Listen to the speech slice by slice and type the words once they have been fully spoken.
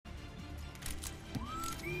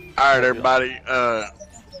Alright, everybody,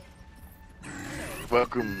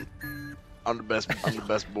 welcome. I'm the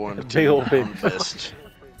best boy in the team. I'm the best.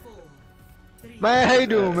 Man, how you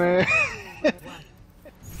doing, man?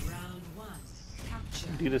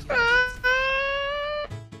 Do this.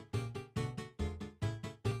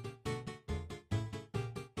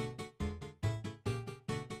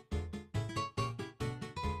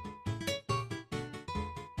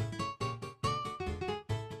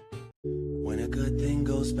 When a good thing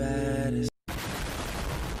goes bad, it's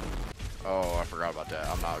Oh, I forgot about that.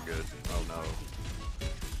 I'm not good. Oh no.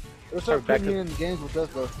 They'll start putting you in games with us,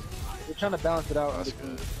 though. They're trying to balance it out. That's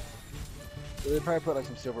good. They probably put like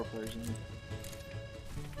some silver players in there.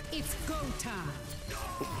 It's go time.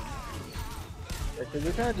 Yeah, cause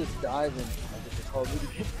they're kind of just diving. Like it's a Call of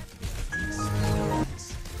Duty.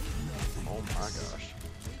 Oh my gosh.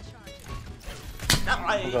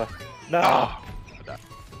 Oh, no. Oh.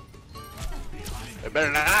 It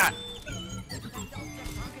better not.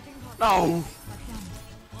 No.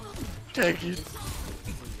 Take it.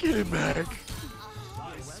 Get it back.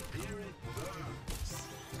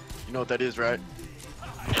 You know what that is, right?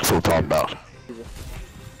 That's what I'm talking about.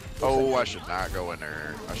 Oh, I should not go in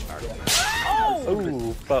there. I should not go in there.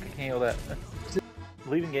 Oh, fuck. Can't handle that.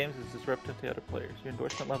 Leaving games is disruptive to other players. Your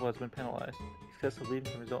endorsement level has been penalized. Excessive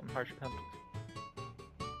leaving can result in harsh penalties.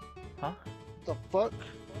 Huh? What the fuck?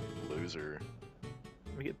 Loser.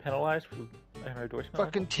 We get penalized for our endorsement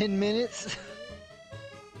Fucking 10 minutes?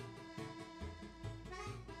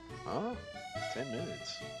 Huh? 10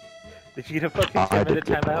 minutes. Did you get a fucking 10-minute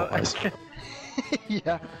timeout?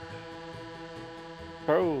 Yeah.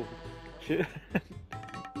 Bro. Shit.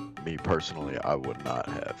 Me personally, I would not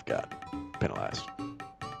have gotten penalized.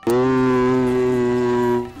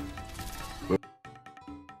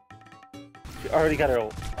 She already got her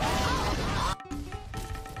ult.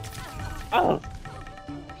 Oh!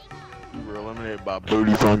 You were eliminated by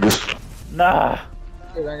booty fungus. Nah!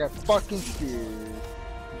 Dude, I got fucking scared.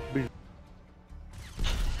 Me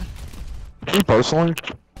personally?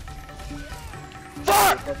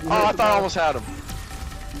 Fuck! Oh, I thought I almost had him.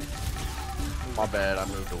 My bad, I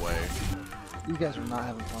moved away. You guys are not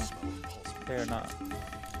having fun. They're not.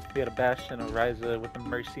 We had a Bastion, a Ryza with a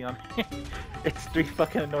Mercy on me. It's 3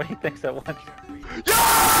 fucking annoying things at once.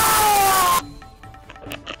 Yeah!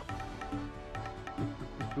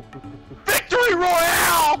 Victory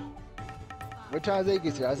Royale! Which Isaiah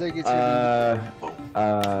gets here? Isaiah gets here.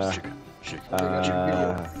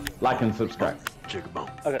 Like and subscribe.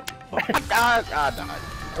 Okay. I died.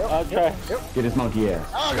 Okay. Get his monkey ass.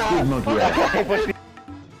 Oh, Get his monkey ass.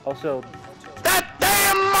 Also, That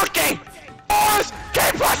damn monkey! Boys,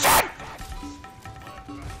 keep pushing!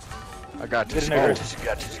 I got this. Get in there.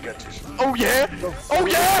 Got this. Oh yeah! Oh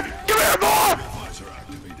yeah! Give me a more!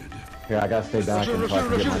 Here, I gotta stay back until I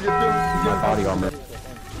can get my body armor.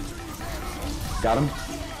 Got him?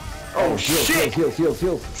 Oh shit! Heals.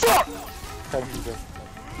 Fuck!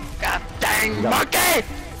 God dang monkey!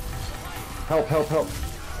 Help.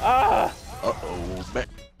 ah! Uh-oh, man.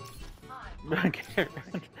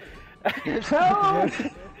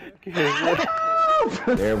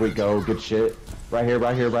 There we go, good shit. Right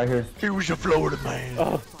here. He was a Florida man.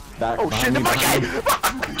 Oh, Back, Oh shit, the monkey!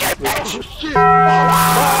 Monkey bitch!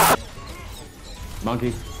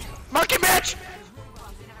 Monkey. Monkey bitch!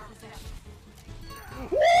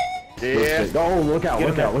 Good Yeah. shit. Oh, look out.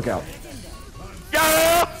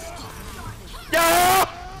 Yeah! Yeah!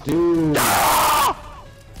 Dude. Yeah!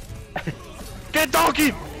 Get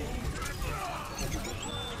donkey!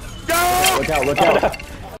 Yeah! Look out.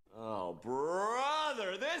 oh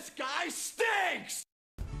brother, this guy stinks.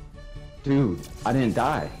 Dude, I didn't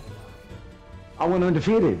die. I went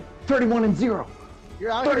undefeated. 31-0.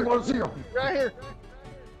 You're out here. 31-0. You're out here.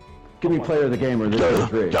 Give me player of the game or this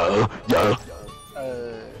is rigged. Yeah.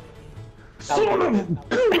 Son of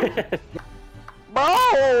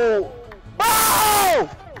Bro!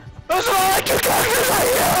 Those are all the two characters I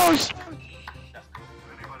use!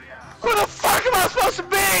 Who the fuck am I supposed to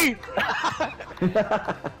be?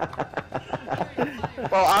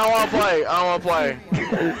 Well, I don't wanna play.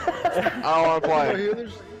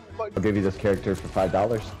 I'll give you this character for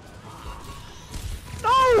 $5.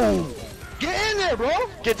 No! Get in there, bro!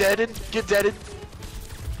 Get deaded.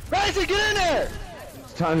 Bryson, get in there!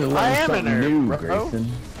 It's time to I learn am in something there, new, bro. Grayson.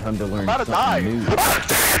 Time to learn I'm about to die. something new. I'm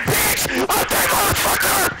dead, bitch! I'm dead,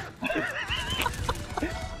 motherfucker!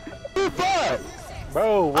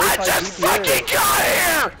 bro, where's I my just DPS? fucking got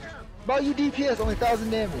here! Bro, you DPS, only 1,000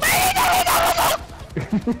 damage.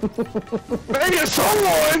 Maybe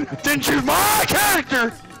someone didn't choose my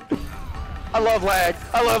character! I love lag.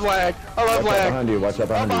 Watch out behind you.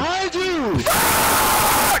 I'm behind you!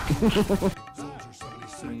 Fuck!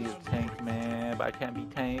 We need a tank, man, but I can't be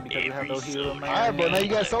tamed because we have no healer, man. Alright, bro, now you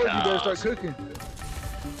got soldiers, you better start cooking.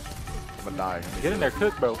 I'm gonna die. Get in there,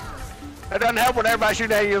 cook, bro. That doesn't help when everybody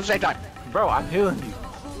shooting at you at the same time. Bro, I'm healing you.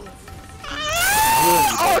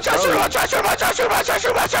 Oh, touch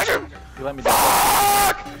him! You let me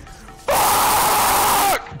die.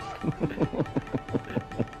 Fuck!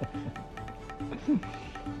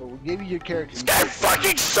 But we gave you your character. This game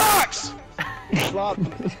fucking sucks! Sloppy.